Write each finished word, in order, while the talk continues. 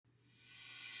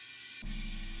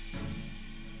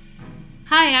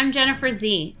Hi, I'm Jennifer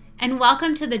Z, and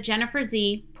welcome to the Jennifer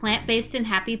Z Plant-Based and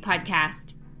Happy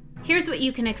podcast. Here's what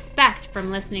you can expect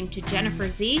from listening to Jennifer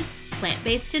Z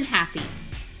Plant-Based and Happy.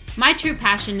 My true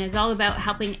passion is all about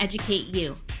helping educate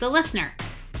you, the listener,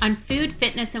 on food,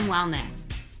 fitness, and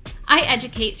wellness. I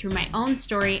educate through my own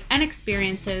story and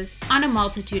experiences on a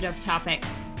multitude of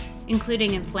topics,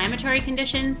 including inflammatory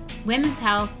conditions, women's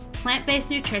health, plant-based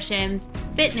nutrition,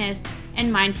 fitness,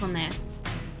 and mindfulness.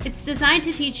 It's designed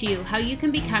to teach you how you can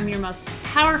become your most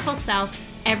powerful self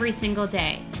every single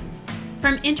day.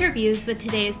 From interviews with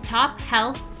today's top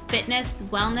health, fitness,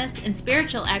 wellness, and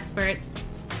spiritual experts,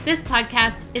 this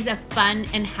podcast is a fun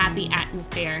and happy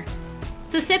atmosphere.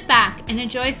 So sit back and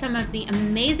enjoy some of the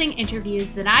amazing interviews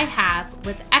that I have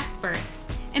with experts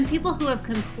and people who have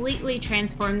completely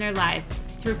transformed their lives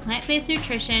through plant-based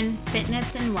nutrition,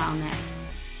 fitness, and wellness.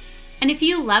 And if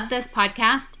you love this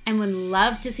podcast and would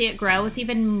love to see it grow with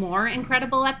even more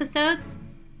incredible episodes,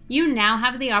 you now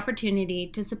have the opportunity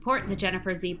to support the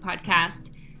Jennifer Z podcast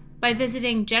by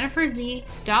visiting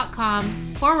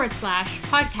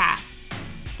jenniferzee.com/podcast.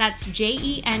 That's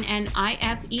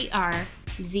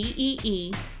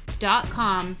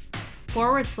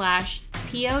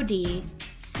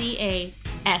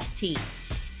JENNIFERZEE.com/PODCAST.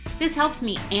 This helps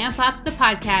me amp up the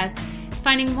podcast,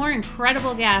 finding more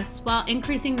incredible guests while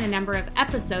increasing the number of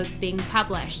episodes being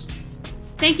published.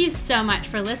 Thank you so much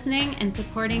for listening and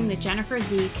supporting the Jennifer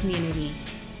Z community.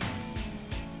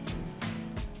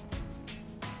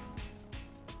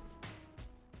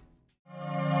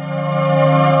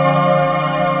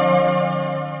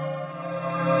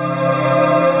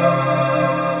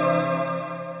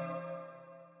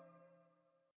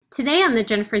 Today on the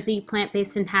Jennifer Z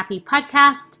Plant-Based and Happy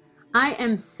podcast, I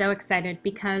am so excited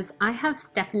because I have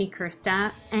Stephanie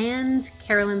Kirsta and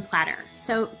Carolyn Platter.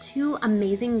 So two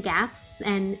amazing guests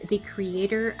and the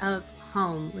creator of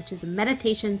Home, which is a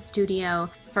meditation studio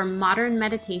for modern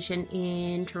meditation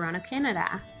in Toronto,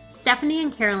 Canada. Stephanie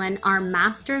and Carolyn are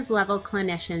master's level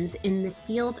clinicians in the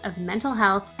field of mental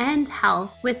health and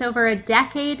health with over a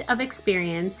decade of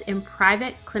experience in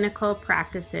private clinical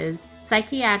practices,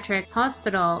 psychiatric,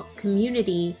 hospital,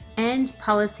 community, and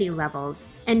policy levels,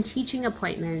 and teaching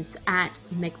appointments at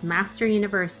McMaster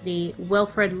University,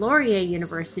 Wilfrid Laurier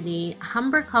University,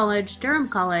 Humber College, Durham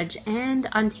College, and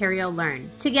Ontario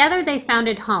Learn. Together they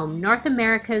founded Home, North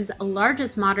America's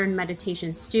largest modern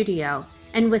meditation studio,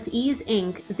 and with Ease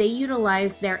Inc., they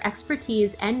utilize their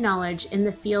expertise and knowledge in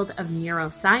the field of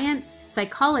neuroscience,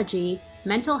 psychology,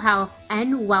 mental health,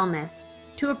 and wellness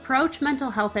to approach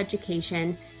mental health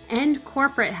education and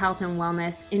corporate health and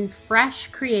wellness in fresh,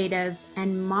 creative,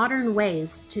 and modern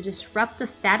ways to disrupt the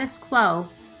status quo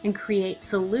and create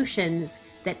solutions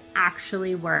that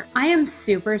actually work. I am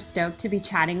super stoked to be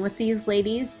chatting with these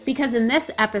ladies because in this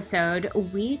episode,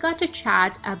 we got to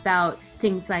chat about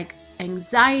things like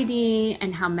anxiety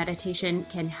and how meditation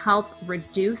can help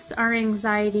reduce our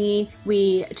anxiety.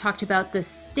 We talked about the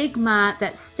stigma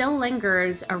that still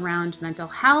lingers around mental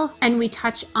health, and we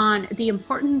touch on the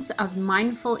importance of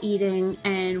mindful eating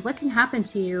and what can happen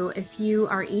to you if you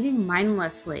are eating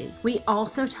mindlessly. We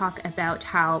also talk about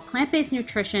how plant-based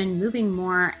nutrition, moving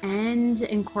more, and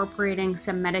incorporating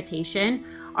some meditation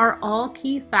are all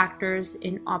key factors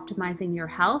in optimizing your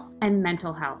health and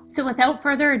mental health. So without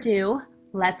further ado,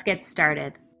 let's get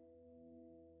started.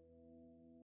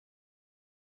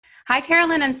 Hi,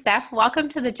 Carolyn and Steph. Welcome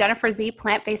to the Jennifer Z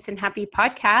Plant-Based and Happy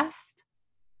podcast.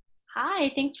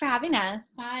 Hi, thanks for having us.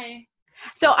 Hi.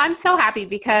 So I'm so happy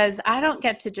because I don't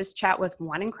get to just chat with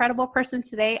one incredible person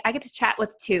today. I get to chat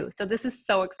with two. So this is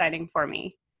so exciting for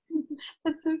me.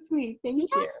 That's so sweet. Thank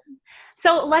you.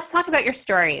 So let's talk about your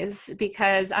stories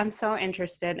because I'm so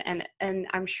interested and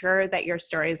I'm sure that your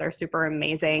stories are super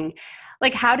amazing.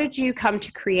 Like, how did you come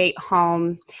to create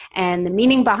Home and the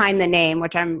meaning behind the name,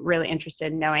 which I'm really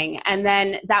interested in knowing. And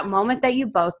then that moment that you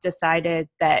both decided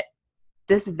that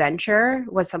this venture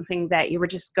was something that you were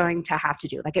just going to have to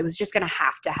do. Like it was just going to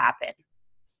have to happen.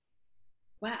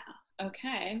 Wow.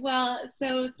 Okay. Well,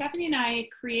 so Stephanie and I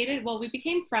we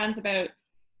became friends about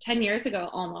 10 years ago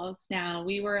almost now.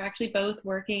 We were actually both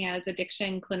working as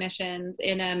addiction clinicians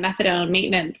in a methadone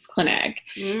maintenance clinic.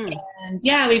 And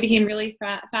yeah, we became really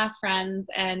fast friends,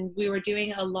 and we were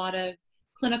doing a lot of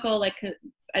clinical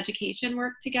education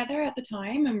work together at the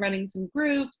time and running some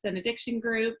groups and addiction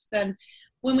groups. And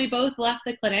when we both left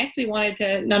the clinics, we wanted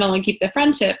to not only keep the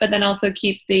friendship, but then also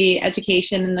keep the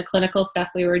education and the clinical stuff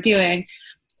we were doing.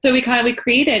 So we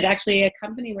created actually a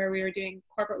company where we were doing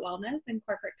corporate wellness and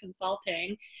corporate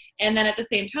consulting. And then at the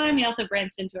same time, we also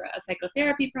branched into a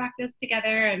psychotherapy practice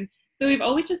together. And so we've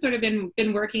always just sort of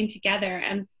been working together.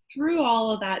 And through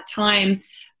all of that time,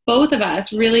 both of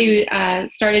us really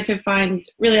started to find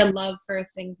really a love for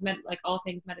things, like all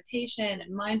things meditation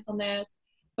and mindfulness.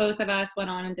 Both of us went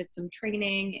on and did some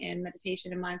training in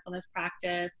meditation and mindfulness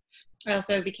practice. I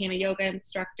also became a yoga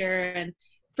instructor. And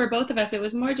for both of us, it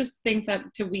was more just things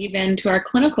to weave into our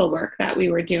clinical work that we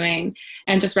were doing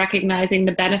and just recognizing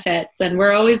the benefits. And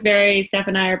we're always Steph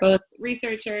and I are both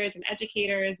researchers and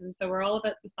educators. And so we're all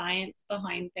about the science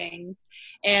behind things.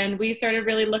 And we started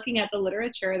really looking at the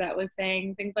literature that was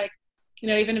saying things like,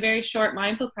 even a very short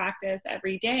mindful practice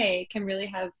every day can really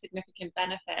have significant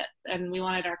benefits. And we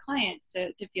wanted our clients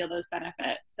to feel those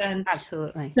benefits. And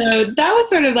absolutely. So that was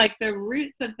sort of like the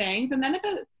roots of things. And then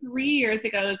about 3 years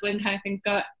ago is when kind of things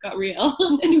got real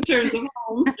in terms of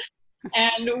home.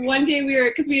 And one day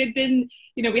because we had been,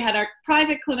 we had our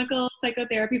private clinical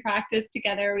psychotherapy practice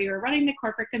together. We were running the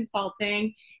corporate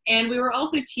consulting, and we were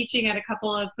also teaching at a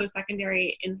couple of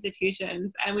post-secondary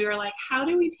institutions. And we were like, how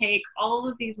do we take all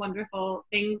of these wonderful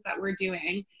things that we're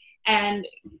doing and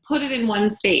put it in one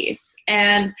space?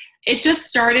 And it just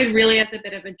started really as a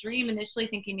bit of a dream, initially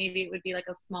thinking maybe it would be like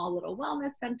a small little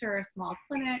wellness center or a small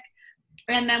clinic.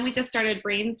 And then we just started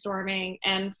brainstorming.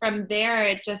 And from there,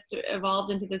 it just evolved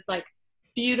into this like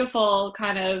beautiful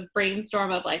kind of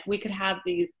brainstorm of like, we could have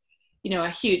these, a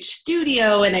huge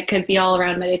studio, and it could be all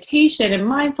around meditation and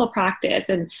mindful practice.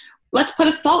 And let's put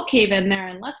a salt cave in there,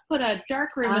 and let's put a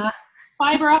dark room with a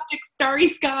fiber optic starry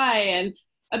sky and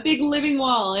a big living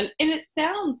wall. And it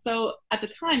sounds so, at the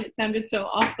time, it sounded so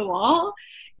off the wall.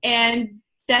 And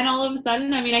then all of a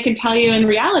sudden, I can tell you in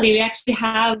reality, we actually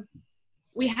have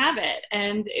it,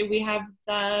 and we have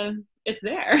it's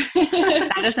there.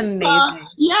 That is amazing.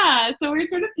 So we're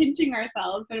sort of pinching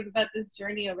ourselves sort of about this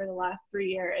journey over the last 3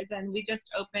 years. And we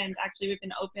just we've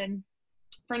been open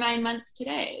for 9 months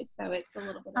today. So it's a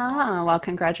little bit. Well,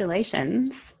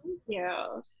 congratulations. Thank you.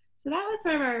 So that was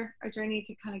sort of our journey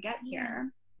to kind of get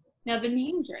here. Now the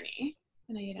name journey.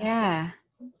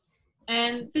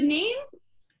 And the name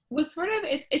was sort of,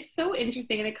 it's so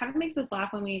interesting, and it kind of makes us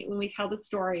laugh when we tell the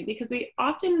story, because we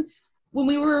often, when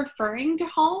we were referring to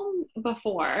home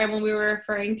before, and when we were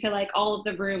referring to like all of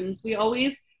the rooms, we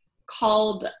always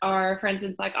called for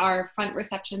instance, like our front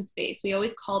reception space, we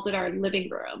always called it our living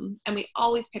room. And we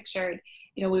always pictured,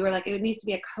 we were like, it needs to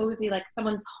be a cozy, like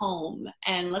someone's home,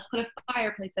 and let's put a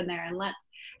fireplace in there, and let's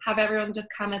have everyone just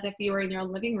come as if you were in your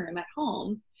own living room at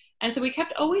home. And so we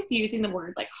kept always using the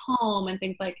word like home and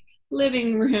things like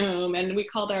living room, and we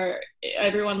called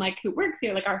everyone like who works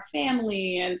here like our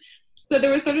family. And so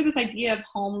there was sort of this idea of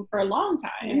home for a long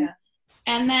time. Yeah.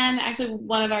 And then actually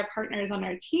one of our partners on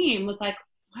our team was like,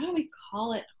 why don't we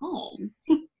call it home?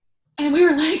 And we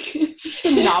were like, it's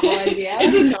a novel idea.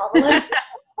 It's a novel idea.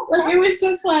 Like, it was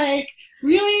just like,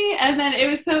 really? And then it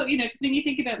was so, because when you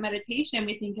think about meditation,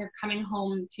 we think of coming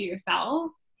home to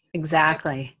yourself.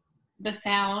 Exactly. The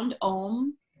sound,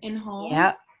 om, in home.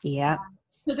 Yep.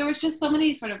 So there was just so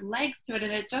many sort of legs to it,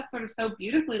 and it just sort of so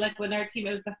beautifully, like when our team,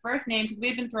 it was the first name, because we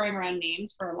had been throwing around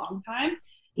names for a long time.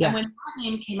 Yeah. And when that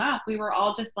name came up, we were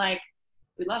all just like,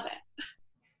 we love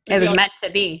it. It was meant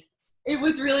to be. It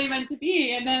was really meant to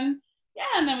be. And then,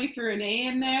 and then we threw an A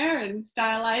in there and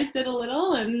stylized it a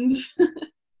little, and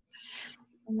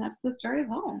and that's the story of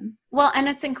home. Well, and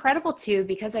it's incredible too,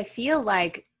 because I feel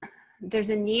like there's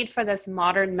a need for this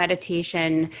modern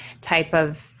meditation type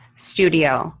of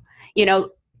studio.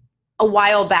 A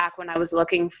while back when I was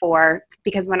looking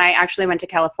because when I actually went to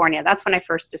California, that's when I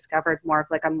first discovered more of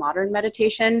like a modern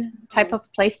meditation type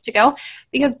of place to go.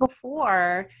 Because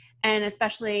before, and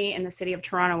especially in the city of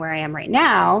Toronto where I am right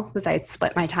now, because I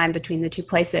split my time between the two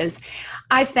places,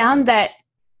 I found that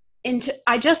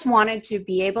I just wanted to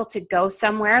be able to go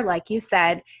somewhere, like you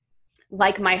said,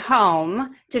 like my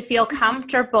home, to feel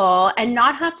comfortable and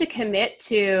not have to commit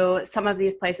to some of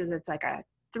these places. It's like a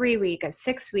 3-week, a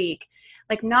 6-week,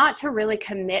 like not to really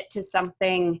commit to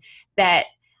something that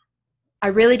I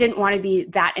really didn't want to be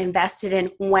that invested in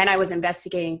when I was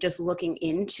investigating, just looking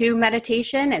into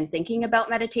meditation and thinking about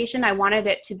meditation. I wanted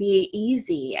it to be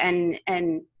easy, and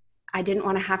I didn't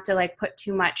want to have to like put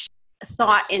too much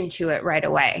thought into it right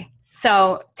away.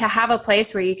 So to have a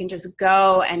place where you can just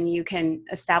go and you can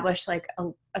establish like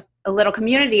a little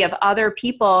community of other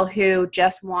people who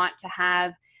just want to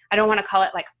have, I don't want to call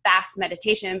it like fast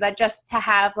meditation, but just to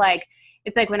have like,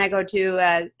 it's like when I go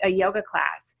to a yoga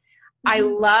class, I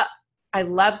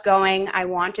love going, I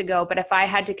want to go, but if I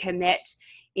had to commit,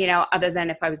 other than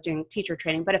if I was doing teacher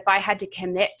training, but if I had to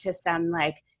commit to some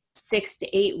like 6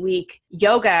 to 8 week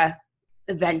yoga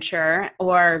venture,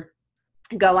 or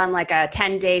go on like a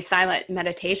 10-day silent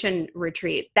meditation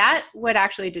retreat, that would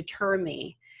actually deter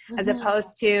me. as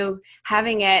opposed to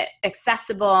having it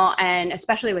accessible, and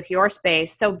especially with your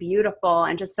space, so beautiful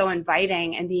and just so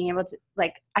inviting, and being able to,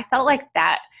 like, I felt like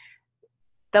that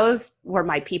those were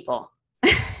my people.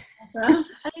 I'm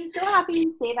so happy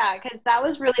you say that, because that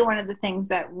was really one of the things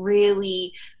that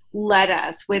really led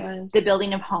us with the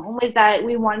building of home, is that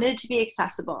we wanted it to be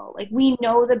accessible. Like, we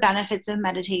know the benefits of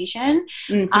meditation.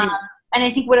 And I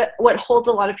think what holds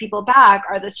a lot of people back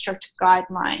are the strict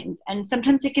guidelines. And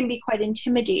sometimes it can be quite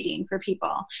intimidating for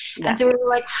people. Yeah. And so we were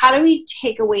like, how do we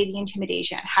take away the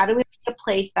intimidation? How do we make a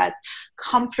place that's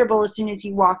comfortable as soon as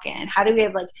you walk in? How do we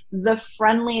have like the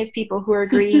friendliest people who are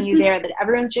greeting you there, that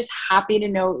everyone's just happy to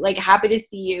know, like happy to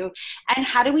see you? And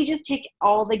how do we just take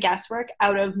all the guesswork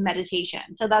out of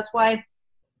meditation? So that's why,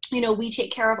 you know, we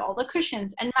take care of all the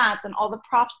cushions and mats and all the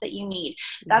props that you need.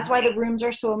 That's why the rooms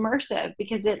are so immersive,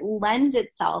 because it lends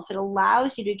itself. It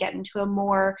allows you to get into a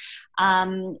more,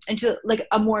 into like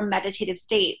a more meditative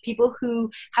state. People who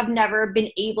have never been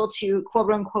able to,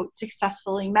 quote unquote,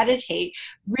 successfully meditate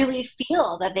really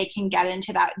feel that they can get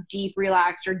into that deep,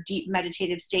 relaxed or deep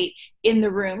meditative state in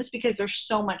the rooms, because there's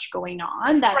so much going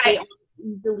on that they are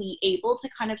easily able to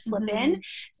kind of slip in.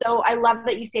 So I love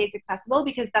that you say it's accessible,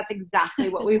 because that's exactly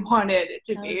what we wanted it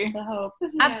to be. The hope.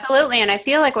 Absolutely. And I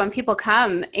feel like when people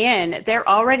come in, they're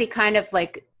already kind of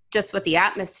like, just with the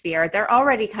atmosphere, they're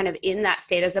already kind of in that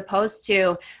state, as opposed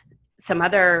to some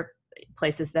other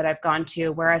places that I've gone to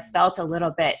where I felt a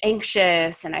little bit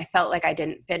anxious, and I felt like I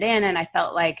didn't fit in, and I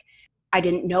felt like I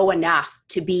didn't know enough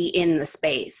to be in the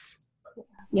space.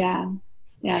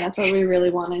 Yeah, that's what we really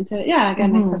wanted to,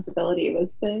 again, accessibility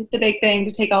was the big thing,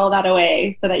 to take all that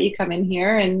away so that you come in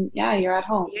here and you're at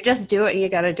home. You just do what you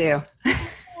got to do,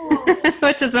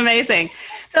 which is amazing.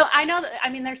 So I know that,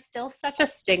 I mean, there's still such a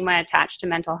stigma attached to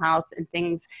mental health, and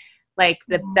things like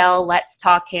the Bell Let's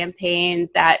Talk campaign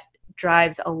that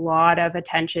drives a lot of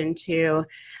attention to,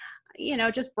 you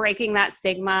know, just breaking that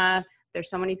stigma.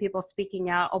 There's so many people speaking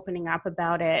out, opening up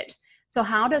about it. So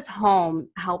how does home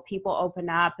help people open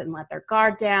up and let their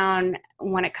guard down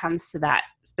when it comes to that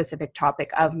specific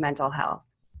topic of mental health?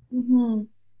 So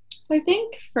I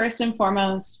think first and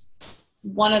foremost,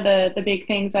 one of the big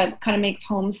things that kind of makes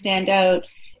home stand out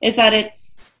is that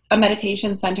it's a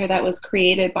meditation center that was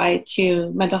created by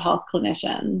two mental health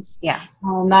clinicians. Yeah.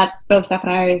 That's both Steph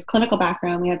and I's clinical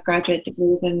background. We have graduate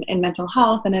degrees in mental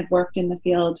health, and have worked in the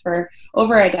field for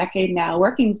over a decade now,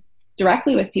 working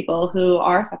directly with people who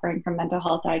are suffering from mental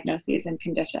health diagnoses and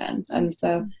conditions. And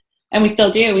so, and we still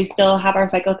do, we still have our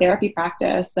psychotherapy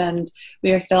practice, and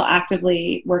we are still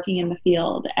actively working in the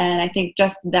field. And I think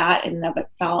just that in and of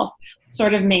itself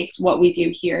sort of makes what we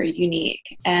do here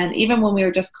unique. And even when we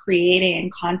were just creating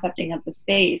and concepting of the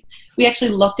space, we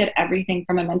actually looked at everything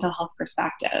from a mental health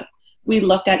perspective. We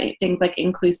looked at things like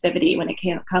inclusivity when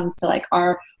it comes to like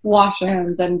our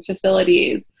washrooms and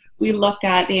facilities. We looked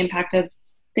at the impact of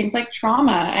things like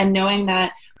trauma, and knowing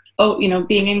that,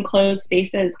 being in closed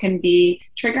spaces can be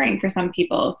triggering for some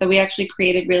people. So we actually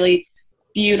created really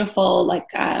beautiful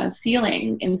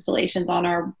ceiling installations on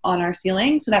our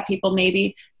ceiling, so that people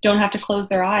maybe don't have to close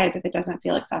their eyes if it doesn't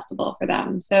feel accessible for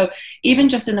them. So even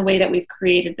just in the way that we've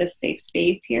created this safe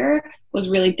space here was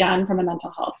really done from a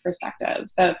mental health perspective.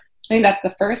 So I think that's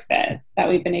the first bit that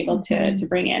we've been able to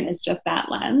bring in, is just that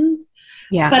lens.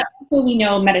 Yeah. But also we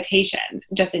know meditation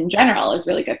just in general is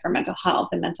really good for mental health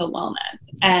and mental wellness.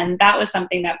 And that was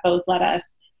something that both led us,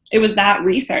 it was that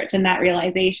research and that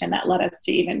realization that led us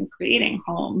to even creating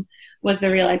home, was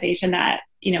the realization that,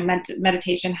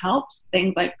 meditation helps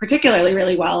things like particularly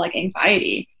really well, like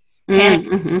anxiety, panic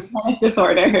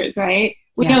disorders, right?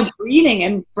 We know breathing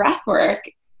and breath work,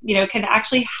 can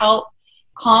actually help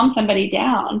calm somebody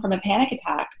down from a panic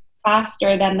attack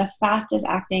faster than the fastest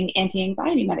acting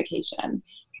anti-anxiety medication.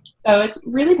 So it's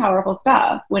really powerful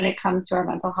stuff when it comes to our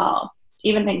mental health.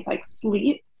 Even things like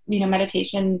sleep,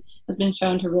 meditation has been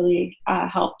shown to really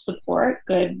help support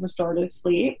good restorative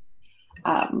sleep.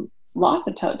 Lots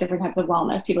of different types of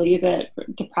wellness. People use it for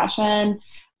depression,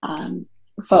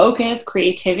 focus,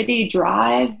 creativity,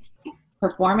 drive,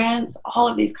 performance, all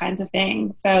of these kinds of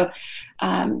things. So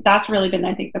that's really been,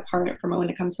 I think, the part from when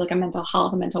it comes to like a mental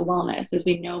health and mental wellness, is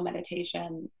we know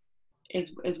meditation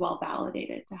is well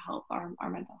validated to help our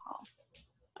mental health.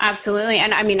 Absolutely.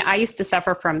 And I mean, I used to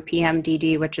suffer from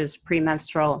PMDD, which is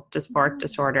premenstrual dysphoric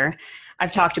disorder.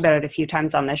 I've talked about it a few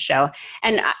times on this show.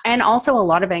 And also a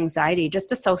lot of anxiety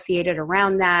just associated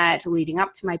around that, leading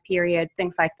up to my period,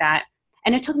 things like that.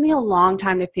 And it took me a long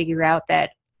time to figure out that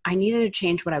I needed to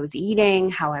change what I was eating,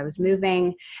 how I was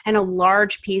moving. And a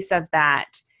large piece of that,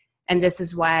 and this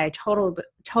is why I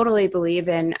totally believe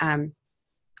in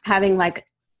having like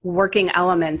working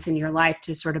elements in your life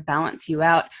to sort of balance you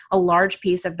out. A large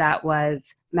piece of that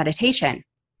was meditation.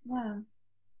 Yeah.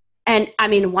 And I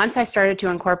mean, once I started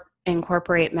to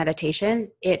incorporate meditation,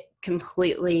 it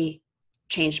completely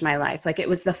changed my life. Like, it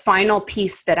was the final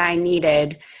piece that I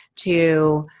needed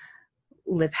to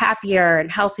live happier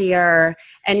and healthier,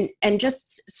 and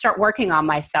just start working on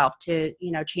myself to,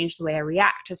 you know, change the way I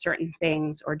react to certain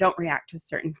things or don't react to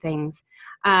certain things.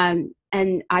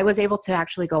 And I was able to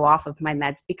actually go off of my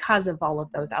meds because of all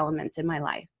of those elements in my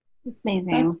life. It's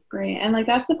amazing. That's great. And like,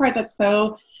 that's the part that's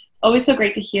always so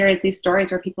great to hear, is these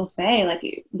stories where people say,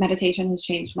 like, meditation has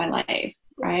changed my life,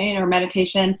 right? Or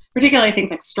meditation, particularly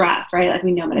things like stress, right? Like,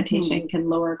 we know meditation can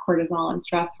lower cortisol and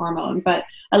stress hormone, but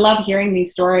I love hearing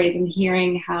these stories and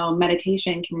hearing how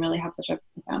meditation can really have such a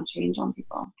profound change on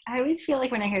people. I always feel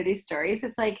like when I hear these stories,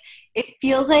 it's like, it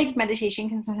feels like meditation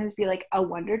can sometimes be like a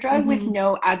wonder drug with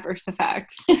no adverse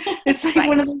effects. It's like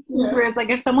one of those things where it's like,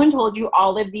 if someone told you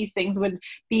all of these things would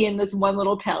be in this one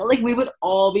little pill, like, we would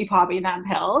all be popping that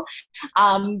pill.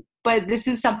 But this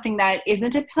is something that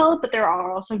isn't a pill, but there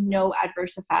are also no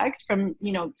adverse effects from,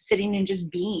 you know, sitting and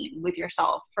just being with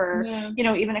yourself for, you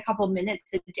know, even a couple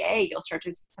minutes a day. You'll start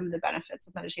to see some of the benefits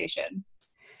of meditation.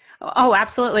 Oh,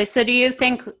 absolutely. So do you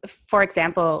think, for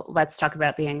example, let's talk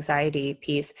about the anxiety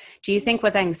piece. Do you think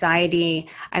with anxiety,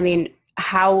 I mean,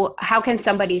 how can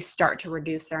somebody start to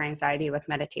reduce their anxiety with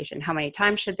meditation? How many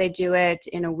times should they do it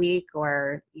in a week,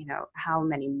 or, you know, how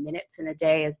many minutes in a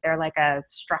day? Is there like a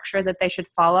structure that they should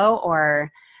follow,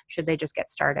 or should they just get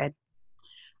started?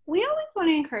 We always want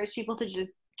to encourage people to just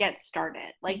get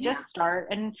started, like just start.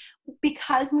 And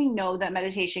because we know that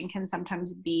meditation can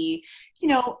sometimes be, you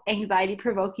know, anxiety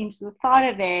provoking to the thought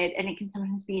of it, and it can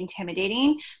sometimes be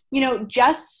intimidating, you know,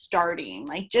 just starting,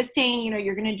 like just saying, you know,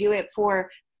 you're going to do it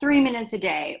for 3 minutes a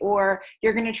day, or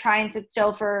you're going to try and sit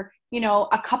still for, you know,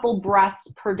 a couple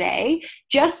breaths per day,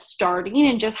 just starting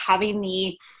and just having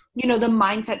the, you know, the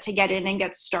mindset to get in and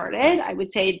get started. I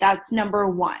would say that's number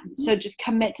one. So just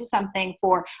commit to something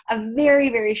for a very,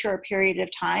 very short period of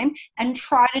time and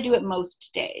try to do it most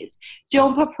days.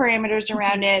 Don't put parameters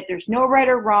around it. There's no right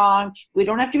or wrong. We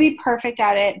don't have to be perfect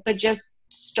at it, but just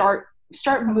start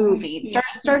moving,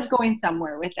 start going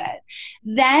somewhere with it.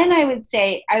 Then I would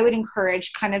say I would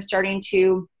encourage kind of starting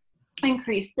to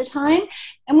increase the time.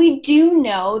 And we do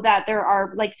know that there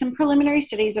are like some preliminary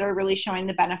studies that are really showing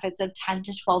the benefits of 10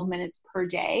 to 12 minutes per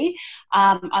day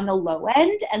on the low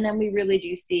end. And then we really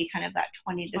do see kind of that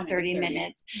 20 to 30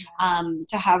 minutes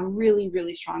to have really,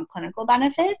 really strong clinical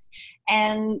benefits.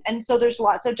 And so there's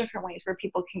lots of different ways where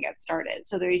people can get started.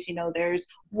 So there's, you know, there's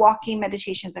walking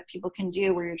meditations that people can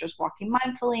do where you're just walking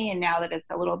mindfully. And now that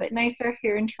it's a little bit nicer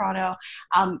here in Toronto,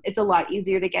 it's a lot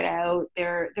easier to get out.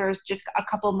 There's just a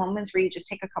couple moments where you just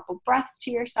take a couple breaths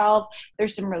to yourself.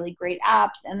 There's some really great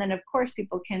apps. And then of course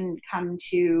people can come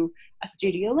to a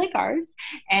studio like ours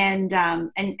and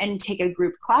take a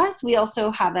group class. We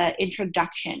also have an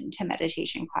introduction to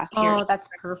meditation class here. Oh, that's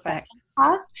perfect.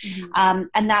 Class.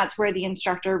 And that's where the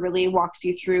instructor really walks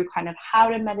you through kind of how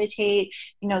to meditate,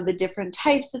 you know, the different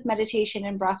types of meditation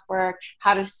and breath work,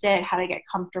 how to sit, how to get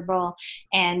comfortable.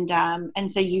 And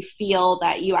so you feel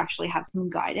that you actually have some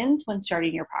guidance when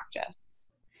starting your practice.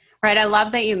 Right. I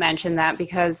love that you mentioned that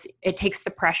because it takes the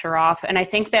pressure off. And I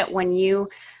think that when you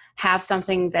have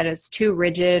something that is too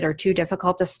rigid or too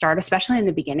difficult to start, especially in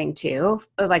the beginning too,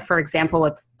 like for example,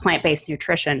 with plant-based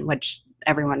nutrition, which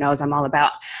everyone knows I'm all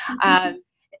about.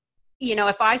 You know,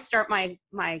 if I start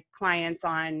my clients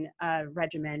on a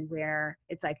regimen where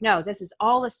it's like, no, this is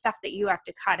all the stuff that you have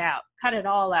to cut it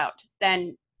all out,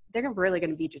 then they're really going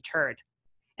to be deterred.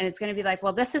 And it's going to be like,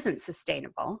 well, this isn't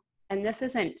sustainable and this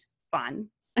isn't fun.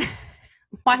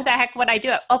 Why the heck would I do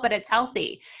it? Oh, but it's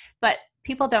healthy. But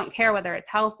people don't care whether it's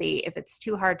healthy if it's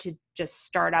too hard to just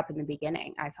start up in the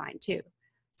beginning, I find too.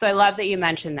 So I love that you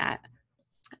mentioned that.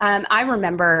 I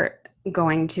remember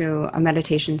going to a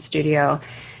meditation studio.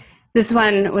 This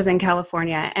one was in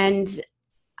California, and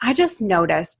I just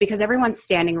noticed, because everyone's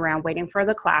standing around waiting for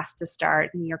the class to start,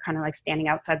 and you're kind of like standing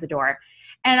outside the door.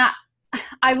 And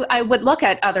I would look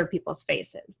at other people's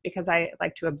faces because I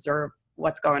like to observe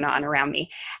what's going on around me.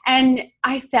 And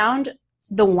I found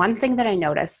the one thing that I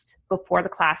noticed before the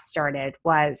class started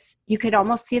was you could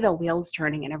almost see the wheels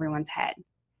turning in everyone's head.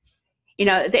 You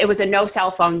know, it was a no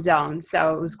cell phone zone,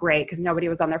 so it was great because nobody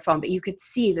was on their phone, but you could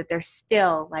see that they're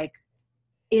still like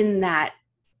in that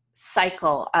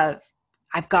cycle of,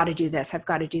 I've got to do this, I've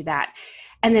got to do that.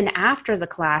 And then after the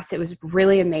class, it was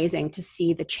really amazing to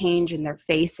see the change in their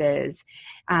faces.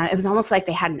 It was almost like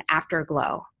they had an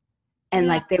afterglow and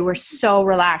like they were so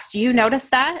relaxed. Do you notice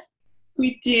that?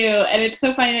 We do. And it's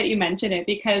so funny that you mention it,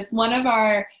 because one of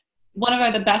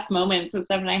the best moments that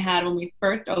Steph and I had when we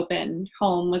first opened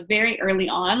home was very early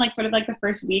on, like sort of like the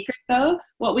first week or so.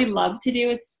 What we loved to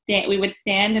do is we would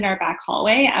stand in our back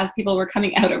hallway as people were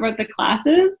coming out of the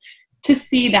classes to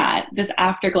see this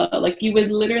afterglow. Like you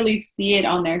would literally see it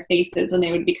on their faces when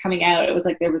they would be coming out. It was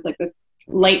like there was like this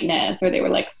lightness, or they were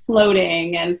like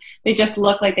floating, and they just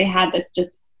looked like they had this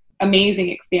just amazing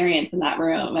experience in that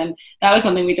room. And that was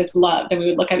something we just loved. And we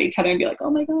would look at each other and be like, oh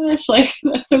my gosh, like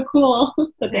that's so cool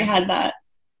that they had that.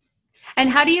 And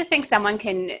how do you think someone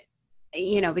can,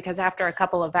 because after a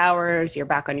couple of hours, you're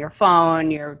back on your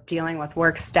phone, you're dealing with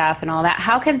work stuff and all that.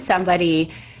 How can somebody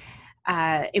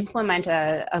implement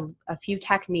a few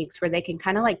techniques where they can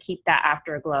kind of like keep that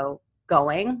afterglow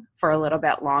going for a little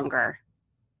bit longer?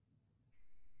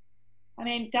 I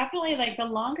mean, definitely, like the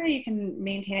longer you can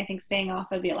maintain, I think, staying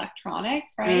off of the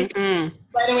electronics, right? Mm-hmm.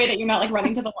 Right away that you're not like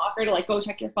running to the locker to like go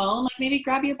check your phone, like maybe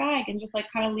grab your bag and just like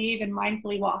kind of leave and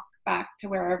mindfully walk back to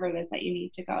wherever it is that you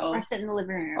need to go. Or sit in the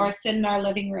living room. Or sit in our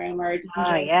living room, or just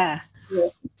enjoy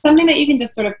something that you can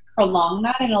just sort of prolong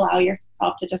that and allow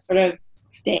yourself to just sort of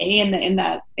stay in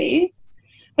that space.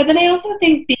 But then I also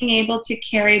think being able to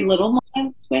carry little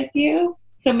moments with you.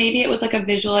 So maybe it was like a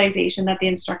visualization that the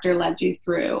instructor led you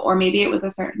through, or maybe it was a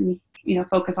certain,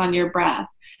 focus on your breath.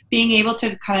 Being able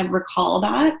to kind of recall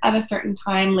that at a certain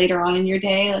time later on in your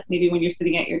day, like maybe when you're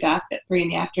sitting at your desk at 3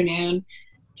 p.m,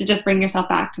 to just bring yourself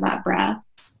back to that breath.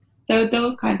 So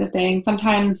those kinds of things.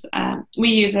 Sometimes we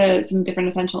use some different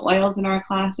essential oils in our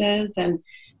classes, and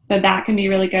so that can be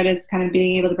really good, as kind of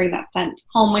being able to bring that scent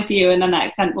home with you, and then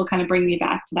that scent will kind of bring you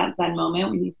back to that Zen moment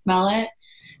when you smell it.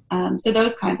 So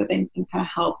those kinds of things can kind of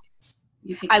help.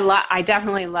 I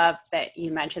definitely love that you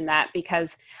mentioned that,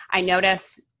 because I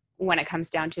notice when it comes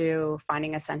down to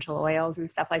finding essential oils and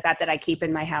stuff like that I keep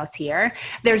in my house here,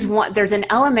 there's an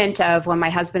element of when my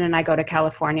husband and I go to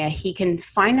California, he can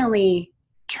finally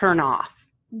turn off.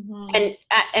 Mm-hmm.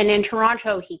 And in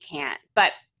Toronto, he can't,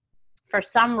 but for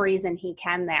some reason he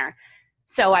can there.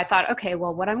 So I thought, okay,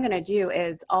 well, what I'm going to do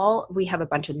is we have a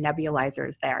bunch of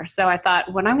nebulizers there. So I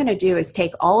thought what I'm going to do is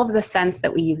take all of the scents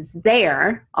that we use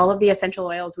there, all of the essential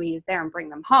oils we use there, and bring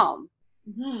them home.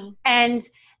 Mm-hmm. And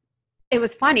it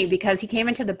was funny because he came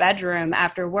into the bedroom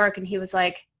after work and he was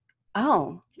like,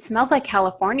 oh, it smells like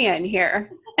California in here.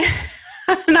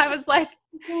 And I was like,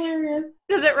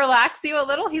 does it relax you a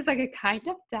little? He's like, it kind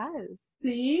of does.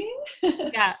 See?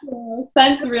 Yeah.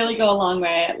 Scents really go a long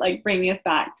way at like bringing us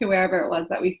back to wherever it was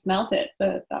that we smelt it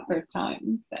that first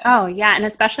time. So. Oh yeah. And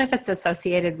especially if it's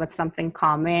associated with something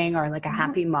calming or like a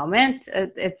happy moment,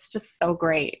 it's just so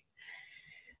great.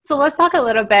 So let's talk a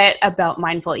little bit about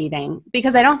mindful eating,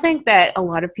 because I don't think that a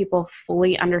lot of people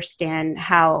fully understand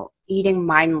how eating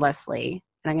mindlessly,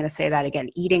 and I'm going to say that again,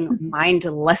 eating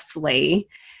mindlessly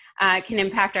can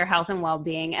impact our health and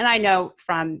well-being. And I know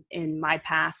from in my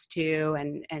past too,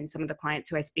 and some of the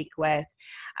clients who I speak with,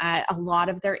 a lot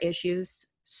of their issues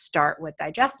start with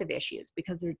digestive issues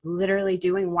because they're literally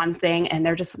doing one thing and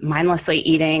they're just mindlessly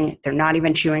eating. They're not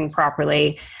even chewing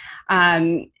properly.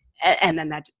 And then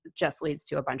that just leads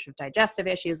to a bunch of digestive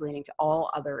issues, leading to all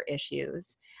other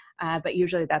issues. But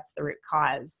usually that's the root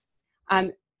cause.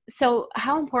 So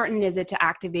how important is it to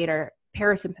activate our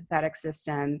parasympathetic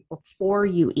system before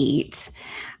you eat?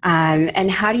 And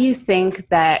how do you think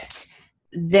that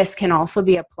this can also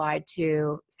be applied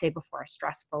to, say, before a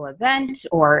stressful event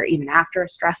or even after a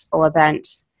stressful event?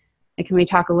 Can we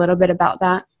talk a little bit about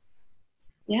that?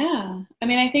 Yeah. I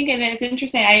mean, I think it's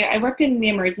interesting. I worked in the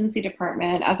emergency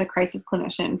department as a crisis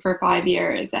clinician for 5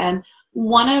 years. And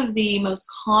one of the most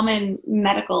common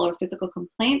medical or physical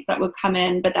complaints that would come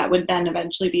in, but that would then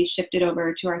eventually be shifted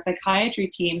over to our psychiatry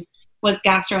team, was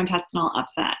gastrointestinal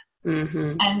upset.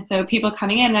 Mm-hmm. And so people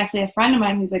coming in, actually a friend of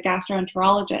mine who's a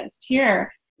gastroenterologist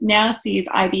here now sees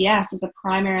IBS as a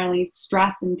primarily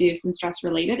stress-induced and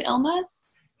stress-related illness.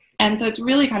 And so it's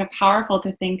really kind of powerful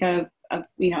to think of,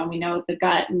 we know the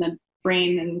gut and the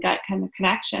brain and gut kind of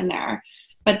connection there,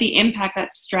 but the impact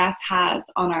that stress has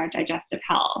on our digestive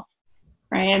health,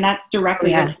 right? And that's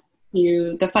directly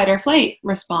to the fight or flight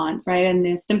response, right? And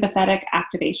the sympathetic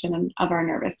activation of our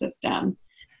nervous system.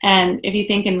 And if you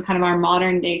think in kind of our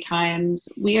modern day times,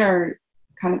 we are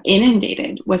kind of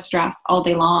inundated with stress all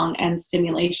day long and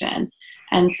stimulation.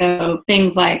 And so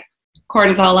things like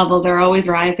cortisol levels are always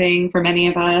rising for many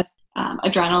of us.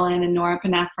 Adrenaline and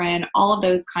norepinephrine, all of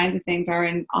those kinds of things are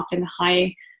in often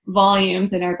high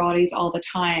volumes in our bodies all the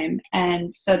time.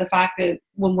 And so the fact is,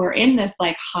 when we're in this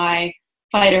like high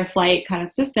fight or flight kind of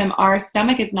system, our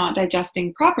stomach is not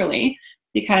digesting properly.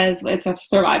 because it's a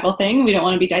survival thing. We don't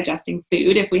want to be digesting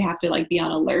food if we have to like be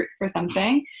on alert for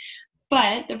something.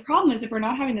 But the problem is if we're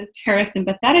not having this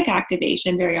parasympathetic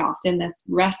activation very often, this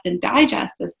rest and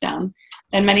digest system,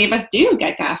 then many of us do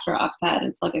get gastro upset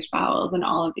and sluggish bowels and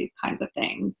all of these kinds of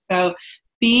things. So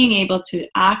being able to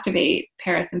activate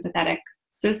parasympathetic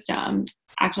system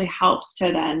actually helps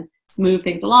to then move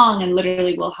things along and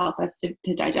literally will help us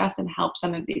to digest and help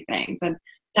some of these things. And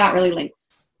that really links,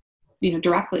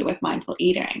 directly with mindful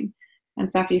eating. And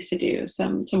Steph used to do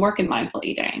some work in mindful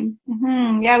eating.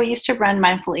 Mm-hmm. Yeah, we used to run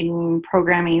mindful eating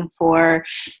programming for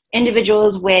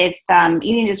individuals with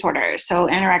eating disorders, so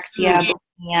anorexia,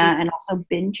 bulimia, and also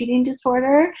binge eating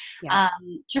disorder,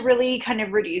 to really kind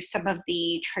of reduce some of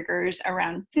the triggers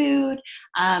around food,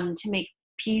 to make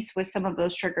peace with some of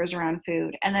those triggers around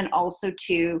food, and then also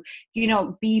to,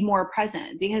 be more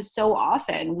present, because so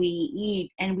often we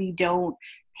eat and we don't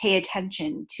pay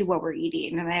attention to what we're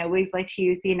eating. And I always like to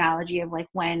use the analogy of like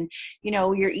when,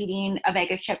 you're eating a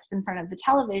bag of chips in front of the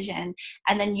television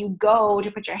and then you go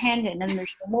to put your hand in and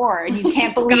there's no more and you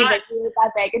can't believe that you ate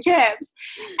that bag of chips.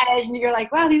 And you're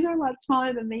like, wow, these are a lot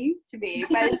smaller than they used to be.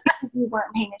 But it's because you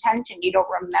weren't paying attention. You don't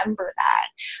remember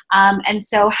that. And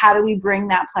so how do we bring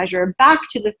that pleasure back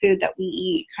to the food that we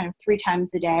eat kind of 3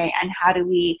 times a day? And how do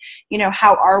we,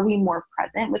 how are we more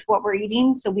present with what we're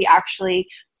eating so we actually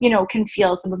can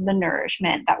feel some of the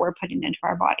nourishment that we're putting into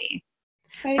our body.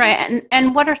 Right.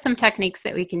 And what are some techniques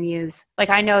that we can use?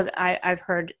 Like, I know that I've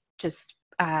heard just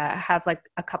have like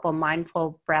a couple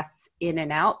mindful breaths in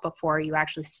and out before you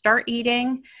actually start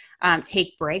eating.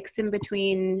 Take breaks in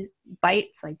between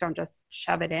bites. Like, don't just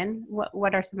shove it in.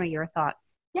 What are some of your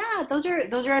thoughts? Yeah, those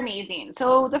are amazing.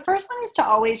 So the first one is to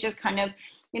always just kind of,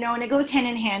 and it goes hand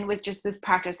in hand with just this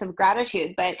practice of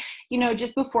gratitude. But,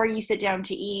 just before you sit down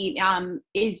to eat,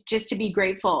 is just to be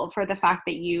grateful for the fact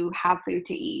that you have food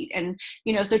to eat. And,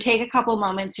 so take a couple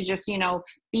moments to just,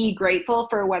 be grateful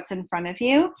for what's in front of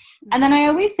you. And then I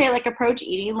always say, like, approach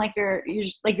eating like you're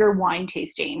just like you're wine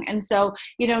tasting. And so,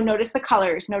 notice the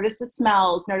colors, notice the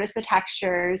smells, notice the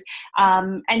textures,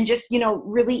 and just,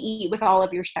 really eat with all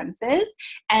of your senses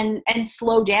and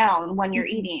slow down when you're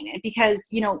eating it. Because,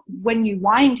 when you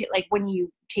when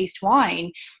you taste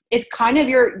wine, it's kind of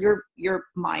you're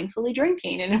mindfully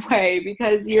drinking in a way,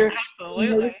 because you're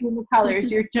noticing the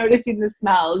colors, you're noticing the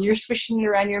smells, you're swishing it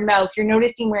around your mouth, you're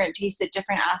noticing where it tastes at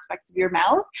different aspects of your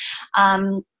mouth.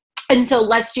 And so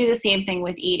let's do the same thing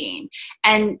with eating.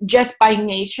 And just by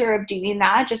nature of doing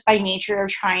that, just by nature of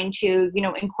trying to,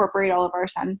 incorporate all of our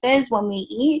senses when we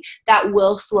eat, that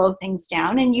will slow things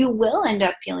down and you will end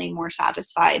up feeling more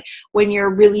satisfied when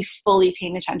you're really fully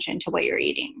paying attention to what you're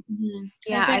eating. Mm-hmm.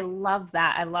 Yeah, I love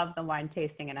that. I love the wine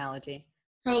tasting analogy.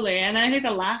 Totally. And then I think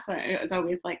the last one is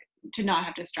always like to not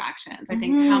have distractions. I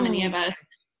think how many of us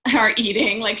are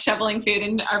eating, like shoveling food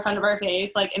in front of our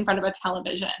face, like in front of a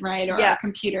television, right? Or our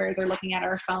computers, or looking at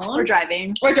our phone. Or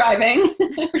driving.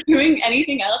 Or doing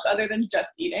anything else other than just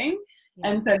eating.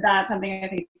 Yeah. And so that's something I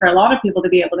think for a lot of people to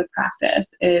be able to practice,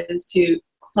 is to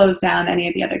close down any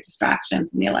of the other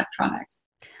distractions and the electronics.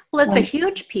 Well, it's a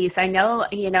huge piece. I know,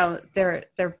 there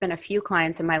have been a few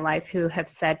clients in my life who have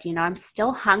said, I'm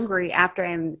still hungry after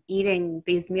I'm eating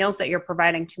these meals that you're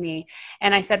providing to me.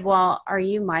 And I said, well, are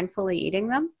you mindfully eating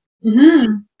them?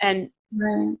 Mm-hmm.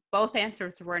 And both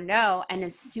answers were no. And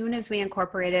as soon as we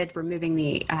incorporated removing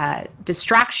the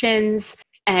distractions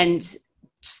and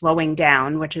slowing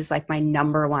down, which is like my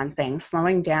number one thing,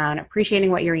 slowing down,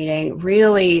 appreciating what you're eating,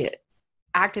 really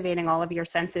activating all of your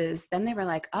senses, then they were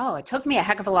like, oh, it took me a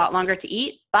heck of a lot longer to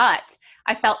eat, but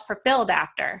I felt fulfilled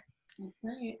after.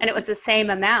 Right. And it was the same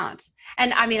amount.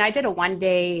 And I mean, I did a one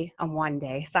day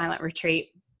silent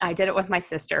retreat. I did it with my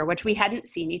sister, which we hadn't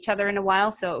seen each other in a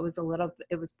while. So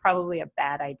it was probably a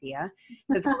bad idea,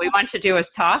 because what we wanted to do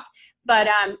was talk. But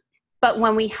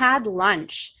when we had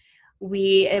lunch,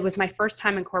 it was my first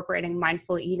time incorporating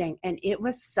mindful eating, and it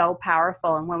was so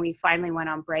powerful. And when we finally went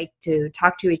on break to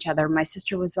talk to each other, my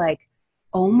sister was like,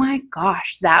 oh my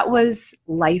gosh, that was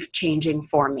life-changing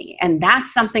for me. And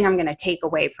that's something I'm going to take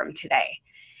away from today.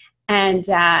 And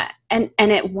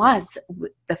it was,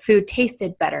 the food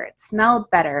tasted better. It smelled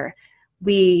better.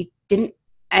 We didn't,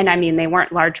 and I mean, they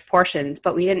weren't large portions,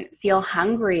 but we didn't feel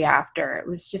hungry after.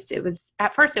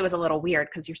 At first it was a little weird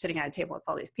because you're sitting at a table with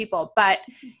all these people, but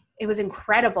it was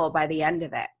incredible by the end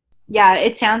of it. Yeah,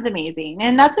 it sounds amazing.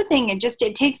 And that's the thing.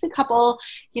 It takes a couple,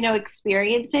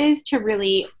 experiences to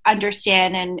really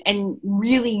understand and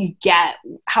really get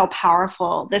how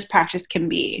powerful this practice can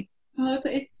be. Well,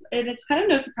 it's kind of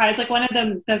no surprise. Like one of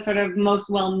the sort of most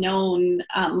well-known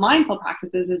mindful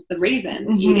practices is the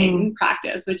raisin eating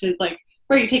practice, which is like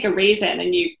where you take a raisin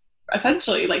and you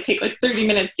essentially like take like 30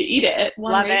 minutes to eat it.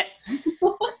 Love it.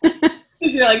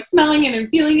 Because you're like smelling it and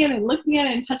feeling it and looking at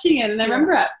it and touching it. And I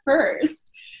remember at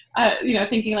first,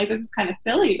 thinking like, this is kind of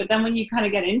silly. But then when you kind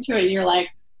of get into it, you're like,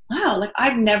 wow, like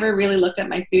I've never really looked at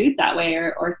my food that way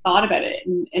or thought about it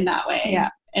in that way. Yeah.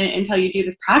 Until you do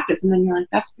this practice. And then you're like,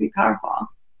 that's pretty powerful.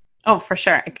 Oh, for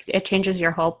sure. It changes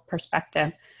your whole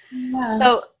perspective. Yeah.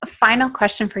 So final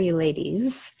question for you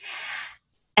ladies.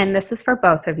 And this is for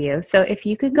both of you. So if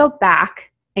you could go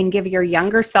back and give your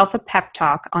younger self a pep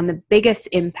talk on the biggest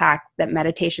impact that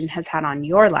meditation has had on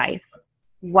your life,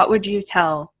 what would you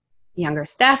tell younger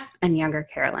Steph and younger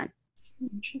Carolyn?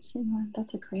 Interesting one.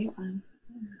 That's a great one.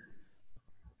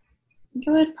 I think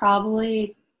I would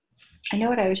probably... I know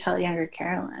what I would tell younger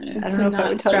Carolyn. I to don't know if I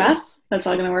would not tell stress. That's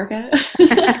all going to work out.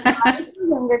 I would tell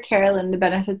younger Carolyn the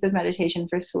benefits of meditation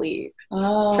for sleep,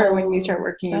 for when you start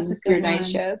working your night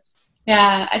shifts.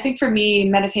 Yeah, I think for me,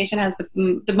 meditation has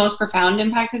the most profound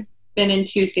impact has been in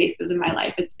two spaces in my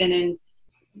life. It's been in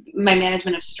my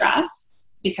management of stress,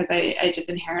 because I just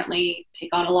inherently take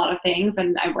on a lot of things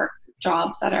and I work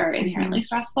jobs that are inherently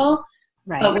stressful.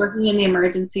 Right. But working in the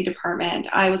emergency department,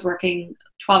 I was working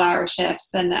 12-hour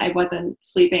shifts and I wasn't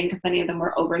sleeping because many of them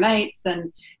were overnights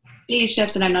and day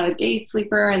shifts, and I'm not a day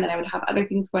sleeper, and then I would have other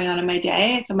things going on in my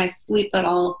day. So my sleep got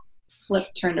all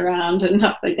turned around and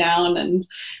upside down. And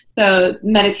so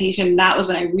meditation, that was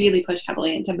when I really pushed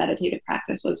heavily into meditative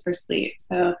practice, was for sleep.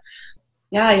 So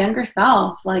yeah, younger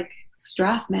self, like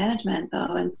stress management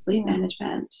though, and sleep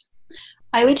management.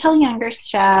 I would tell younger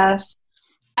Steph,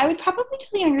 I would probably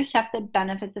tell younger Steph the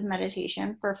benefits of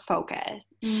meditation for focus.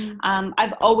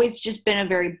 I've always just been a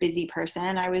very busy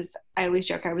person. I always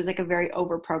joke I was like a very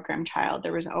overprogrammed child.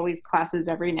 There was always classes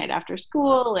every night after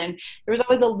school, and there was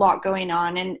always a lot going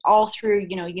on. And all through,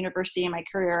 university and my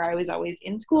career, I was always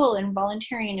in school and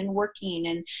volunteering and working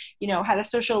and, had a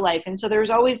social life. And so there's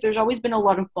always been a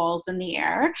lot of balls in the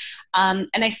air. And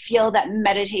I feel that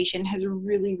meditation has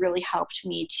really, really helped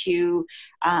me to,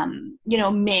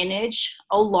 manage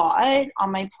a lot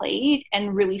on my plate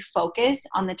and really focus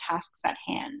on the tasks at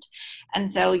hand. And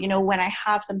so, when I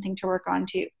have something to work on,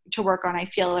 I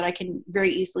feel that I can very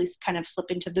easily kind of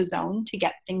slip into the zone to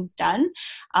get things done.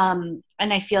 And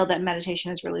I feel that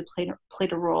meditation has really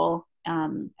played a role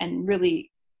and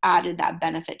really added that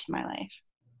benefit to my life.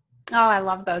 Oh, I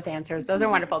love those answers. Those are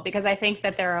wonderful, because I think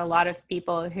that there are a lot of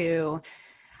people who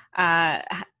are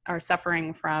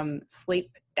suffering from sleep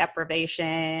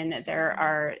deprivation. There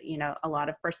are, a lot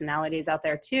of personalities out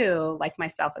there too, like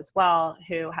myself as well,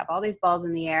 who have all these balls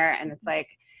in the air, and it's like,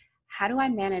 how do I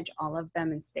manage all of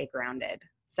them and stay grounded?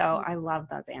 So I love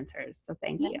those answers. So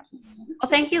thank you. Well,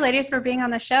 thank you ladies for being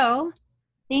on the show.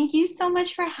 Thank you so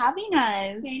much for having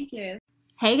us. Thank you.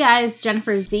 Hey guys,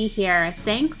 Jennifer Z here.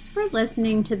 Thanks for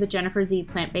listening to the Jennifer Z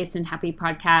Plant-Based and Happy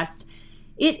podcast.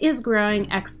 It is growing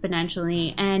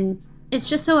exponentially, and it's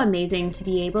just so amazing to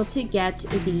be able to get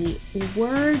the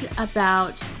word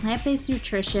about plant-based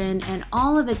nutrition and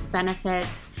all of its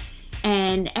benefits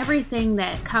and everything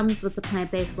that comes with the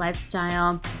plant-based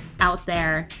lifestyle out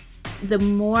there. The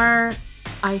more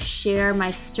I share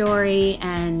my story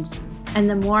and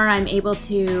the more I'm able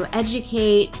to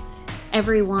educate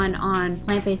everyone on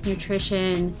plant-based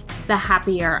nutrition, the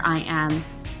happier I am.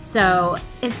 So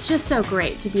it's just so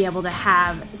great to be able to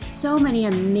have so many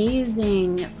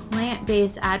amazing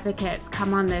plant-based advocates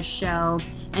come on this show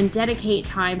and dedicate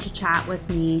time to chat with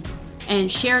me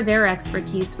and share their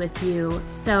expertise with you.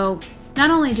 So not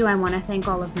only do I want to thank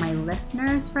all of my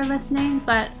listeners for listening,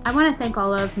 but I want to thank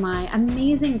all of my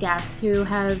amazing guests who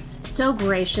have so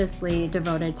graciously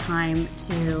devoted time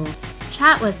to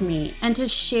chat with me and to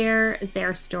share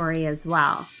their story as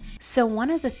well. So one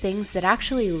of the things that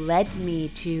actually led me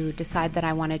to decide that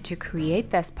I wanted to create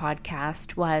this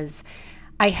podcast was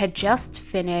I had just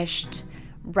finished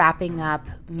wrapping up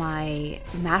my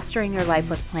Mastering Your Life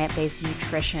with Plant-Based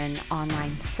Nutrition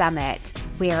online summit,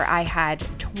 where I had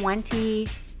 20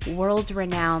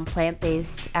 world-renowned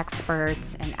plant-based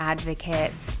experts and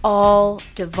advocates all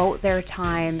devote their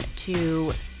time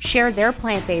to share their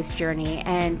plant-based journey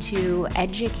and to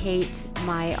educate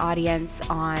my audience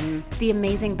on the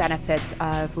amazing benefits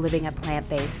of living a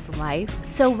plant-based life.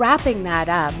 So wrapping that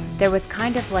up, there was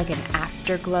kind of like an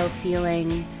afterglow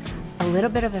feeling, a little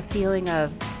bit of a feeling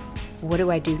of, what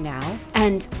do I do now?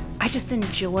 And I just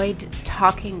enjoyed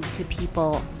talking to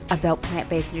people about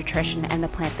plant-based nutrition and the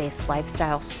plant-based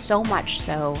lifestyle so much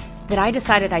so that I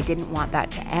decided I didn't want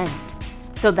that to end.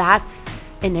 So that's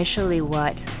initially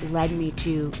what led me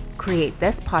to create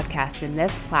this podcast and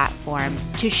this platform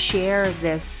to share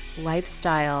this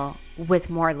lifestyle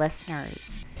with more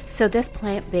listeners. So this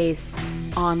plant-based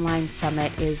online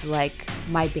summit is like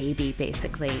my baby,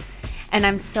 basically. And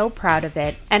I'm so proud of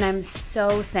it. And I'm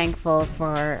so thankful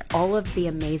for all of the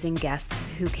amazing guests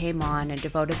who came on and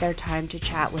devoted their time to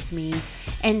chat with me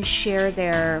and share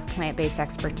their plant-based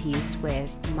expertise with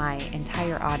my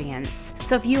entire audience.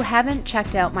 So if you haven't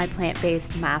checked out my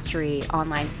Plant-Based Mastery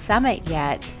online summit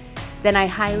yet, then I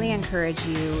highly encourage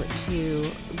you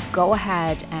to go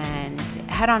ahead and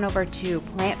head on over to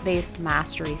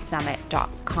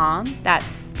plantbasedmasterysummit.com.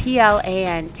 That's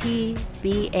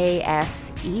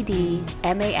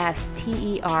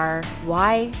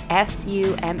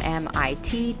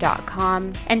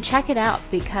plantbasedmasterysummit.com and check it out,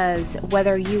 because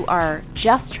whether you are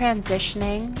just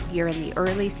transitioning, you're in the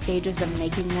early stages of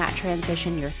making that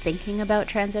transition, you're thinking about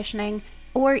transitioning,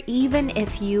 or even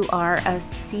if you are a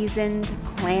seasoned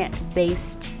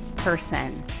plant-based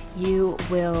person, you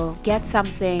will get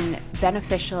something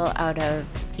beneficial out of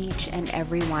each and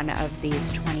every one of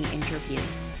these 20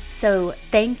 interviews. So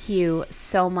thank you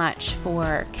so much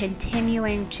for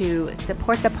continuing to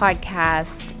support the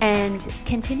podcast and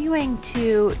continuing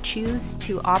to choose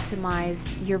to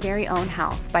optimize your very own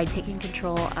health by taking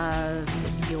control of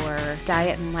your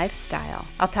diet and lifestyle.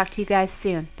 I'll talk to you guys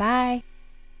soon. Bye.